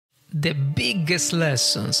The biggest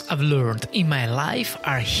lessons I've learned in my life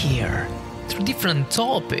are here. Through different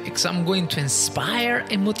topics, I'm going to inspire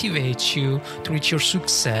and motivate you to reach your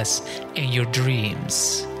success and your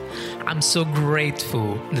dreams. I'm so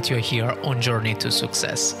grateful that you're here on Journey to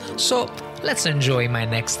Success. So let's enjoy my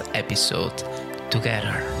next episode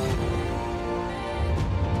together.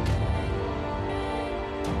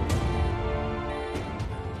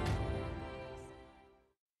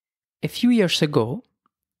 A few years ago,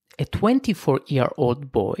 a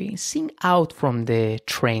 24-year-old boy seen out from the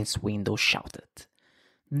train's window shouted,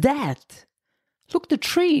 "Dad, look, the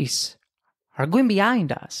trees are going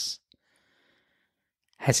behind us."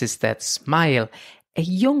 As his dad smiled, a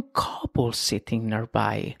young couple sitting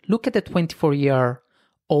nearby looked at the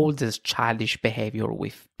 24-year-old's childish behavior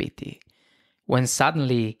with pity, when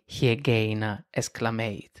suddenly he again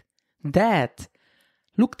exclaimed, "Dad,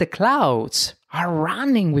 look, the clouds are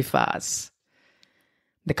running with us."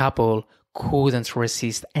 The couple couldn't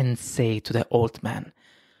resist and say to the old man,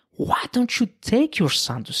 "Why don't you take your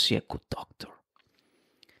son to see a good doctor?"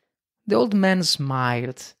 The old man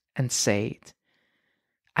smiled and said,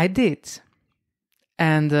 "I did,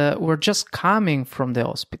 and we're just coming from the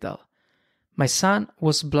hospital. My son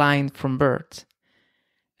was blind from birth,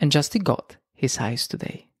 and just he got his eyes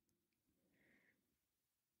today."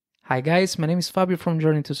 Hi guys, my name is Fabio from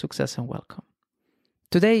Journey to Success and welcome.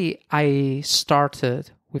 Today I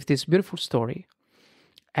started with this beautiful story,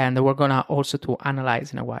 and we're gonna also to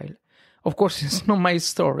analyze in a while. Of course, it's not my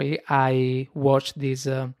story. I watched these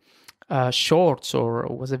shorts or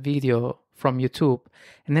was a video from YouTube,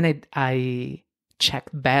 and then I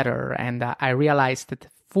checked better, and I realized that the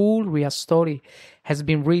full real story has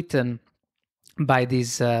been written by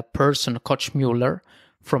this person, Coach Mueller,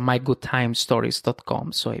 from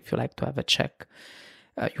mygoodtimestories.com. So if you like to have a check,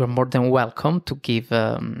 you're more than welcome to give,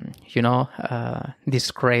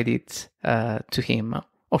 this credit to him,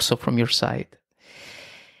 also from your side.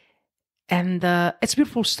 And it's a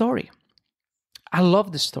beautiful story. I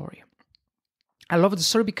love the story. I love the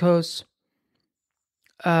story because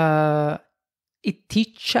it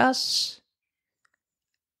teaches us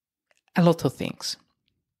a lot of things.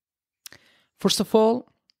 First of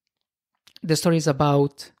all, the story is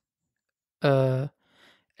about,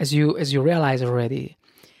 as you realize already,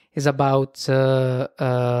 is about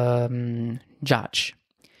judge.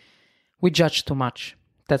 We judge too much.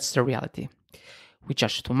 That's the reality. We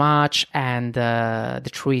judge too much, and the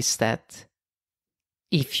truth is that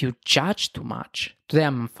if you judge too much, today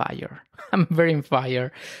I'm on fire. I'm very on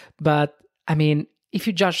fire. But I mean, if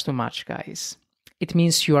you judge too much, guys, it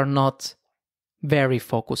means you are not very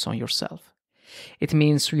focused on yourself. It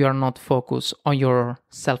means you are not focused on your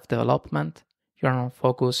self-development. You are not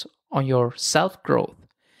focused on your self-growth.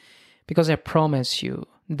 Because I promise you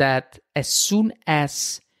that as soon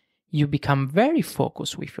as you become very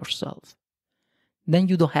focused with yourself, then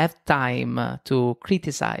you don't have time to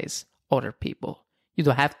criticize other people. You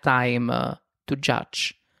don't have time to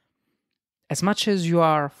judge. As much as you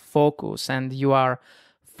are focused and you are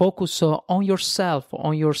focused on yourself,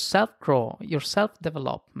 on your self-growth, your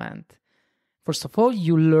self-development, first of all,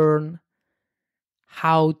 you learn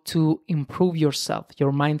how to improve yourself.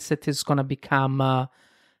 Your mindset is going to become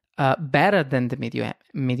better than the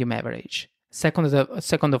medium average.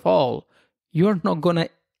 Second of all, you're not going to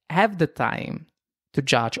have the time to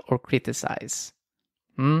judge or criticize.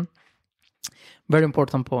 Very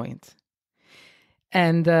important point.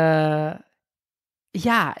 And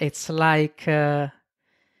it's like,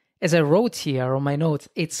 as I wrote here on my notes,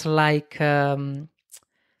 it's like when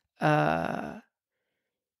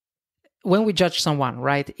we judge someone,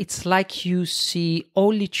 right? It's like you see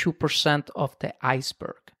only 2% of the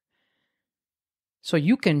iceberg. So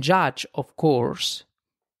you can judge, of course,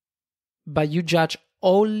 but you judge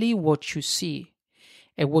only what you see.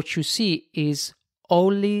 And what you see is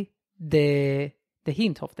only the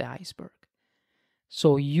hint of the iceberg.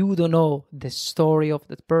 So you don't know the story of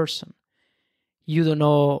that person. You don't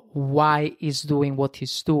know why he's doing what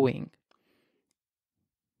he's doing.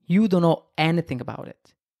 You don't know anything about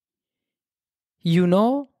it. You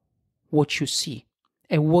know what you see.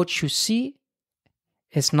 And what you see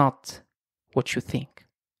is not what you think.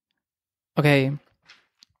 Okay.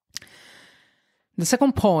 The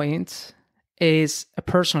second point is a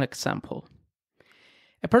personal example.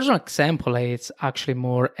 A personal example is actually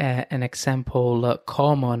more an example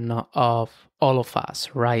common of all of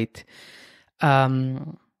us, right?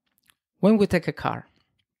 When we take a car,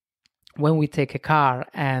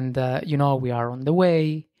 and, we are on the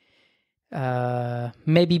way,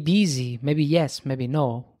 maybe busy, maybe yes, maybe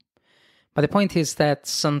no. But the point is that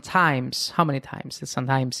sometimes, how many times?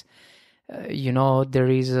 Sometimes there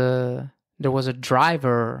was a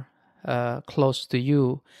driver close to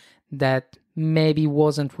you that maybe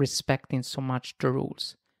wasn't respecting so much the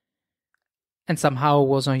rules and somehow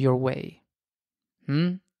was on your way,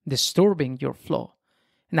 disturbing your flow.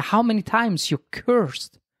 And how many times you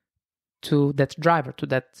cursed to that driver, to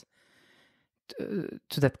that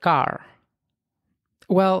car?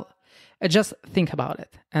 Well, just think about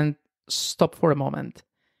it and stop for a moment.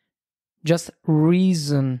 Just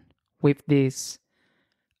reason with this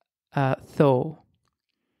thought.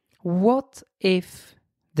 What if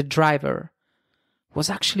the driver was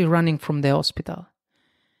actually running from the hospital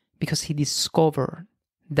because he discovered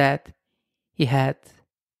that he had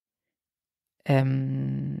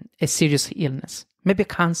a serious illness, maybe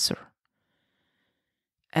cancer?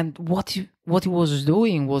 And what he was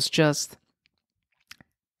doing was just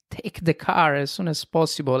take the car as soon as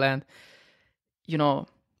possible and,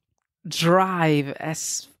 drive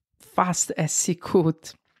as fast as he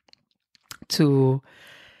could to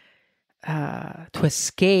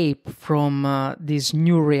escape from this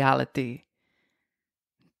new reality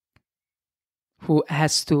who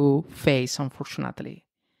has to face, unfortunately.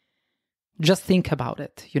 Just think about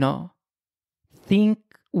it, Think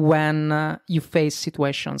when you face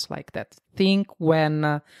situations like that. Think when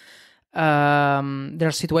there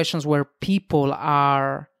are situations where people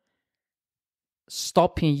are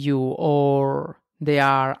stopping you or they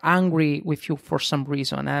are angry with you for some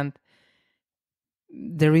reason, and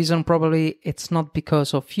the reason probably it's not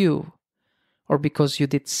because of you or because you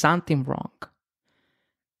did something wrong,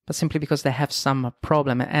 but simply because they have some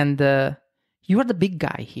problem, and you are the big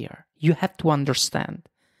guy here. You have to understand.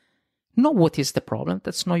 Know what is the problem.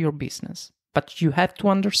 That's not your business. But you have to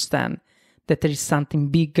understand that there is something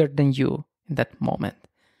bigger than you in that moment.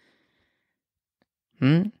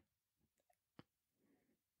 And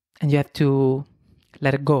you have to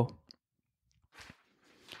let it go.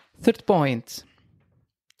 Third point,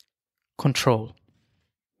 control.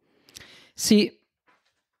 See,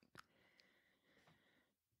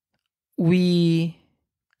 we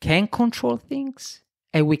can control things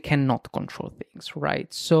and we cannot control things,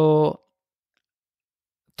 right? So,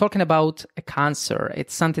 talking about a cancer,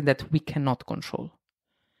 it's something that we cannot control.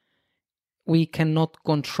 We cannot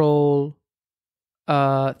control.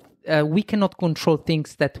 We cannot control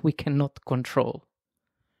things that we cannot control.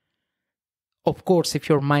 Of course, if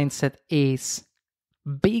your mindset is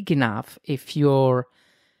big enough, if your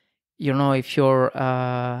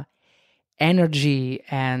energy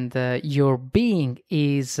and your being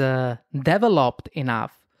is developed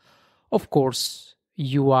enough, of course,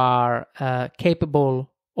 you are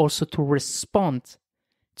capable also to respond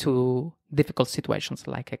to difficult situations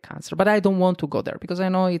like a cancer. But I don't want to go there because I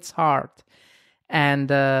know it's hard. And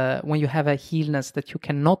when you have a illness that you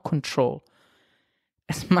cannot control,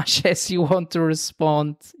 as much as you want to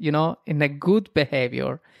respond, in a good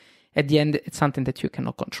behavior, at the end, it's something that you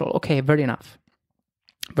cannot control. Okay, very enough.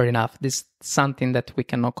 Very enough. This is something that we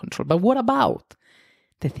cannot control. But what about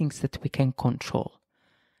the things that we can control?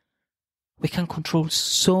 We can control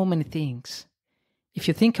so many things. If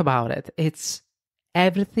you think about it, it's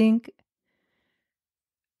everything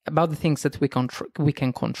about the things that we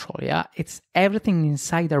can control. Yeah, it's everything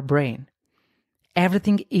inside our brain.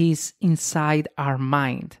 Everything is inside our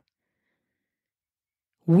mind.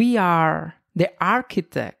 We are the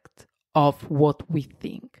architect of what we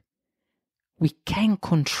think. We can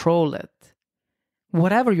control it.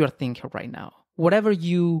 Whatever you're thinking right now, whatever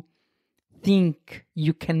you think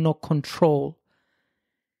you cannot control,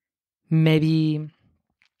 maybe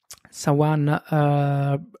someone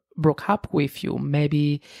broke up with you,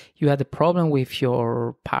 maybe you had a problem with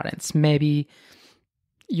your parents, maybe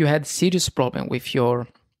you had serious problem with your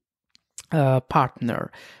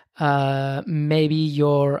partner, maybe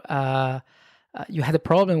you had a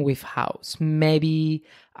problem with house, maybe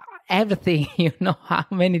everything, how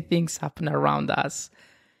many things happen around us.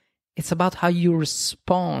 It's about how you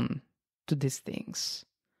respond to these things.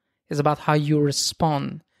 It's about how you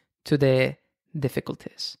respond to the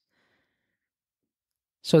difficulties.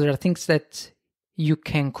 So there are things that you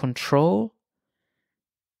can control.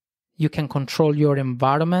 You can control your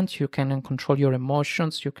environment. You can control your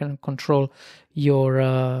emotions. You can control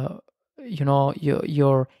your,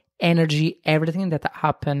 your energy, everything that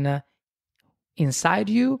happen inside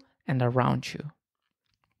you and around you.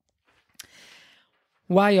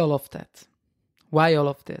 Why all of that? Why all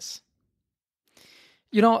of this?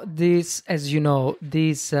 This, as you know,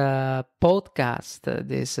 this podcast,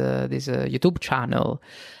 this YouTube channel,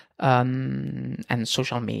 and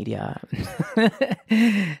social media,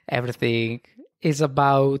 everything is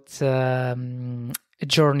about a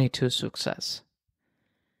journey to success.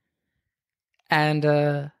 And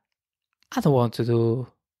I don't want to do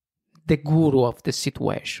the guru of the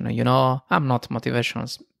situation, I'm not a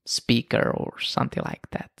motivational speaker or something like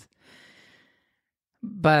that.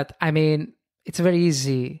 But I mean, it's very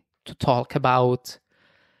easy to talk about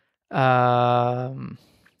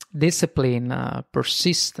discipline,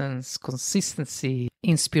 persistence, consistency,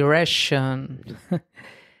 inspiration.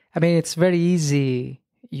 I mean, it's very easy,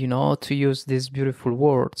 to use these beautiful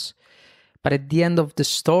words. But at the end of the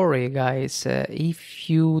story, guys, if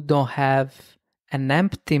you don't have an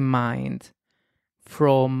empty mind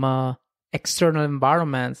from external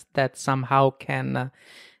environments that somehow can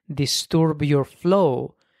disturb your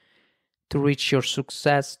flow to reach your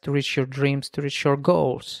success, to reach your dreams, to reach your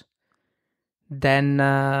goals, then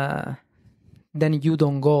you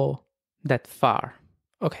don't go that far.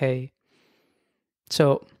 Okay?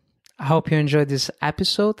 So I hope you enjoyed this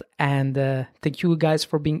episode, and thank you guys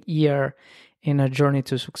for being here in a journey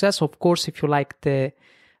to success. Of course, if you like the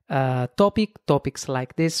topics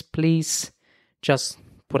like this, please just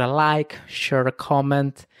put a like, share a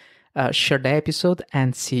comment, share the episode,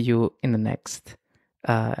 and see you in the next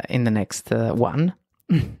one.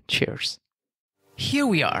 Cheers. Here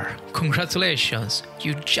we are. Congratulations.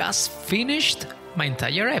 You just finished my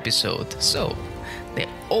entire episode. So the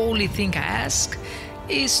only thing I ask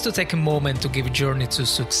is to take a moment to give Journey to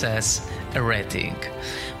Success a rating.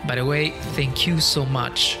 By the way, thank you so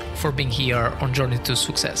much for being here on Journey to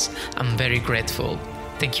Success. I'm very grateful.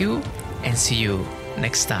 Thank you, and see you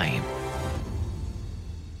next time.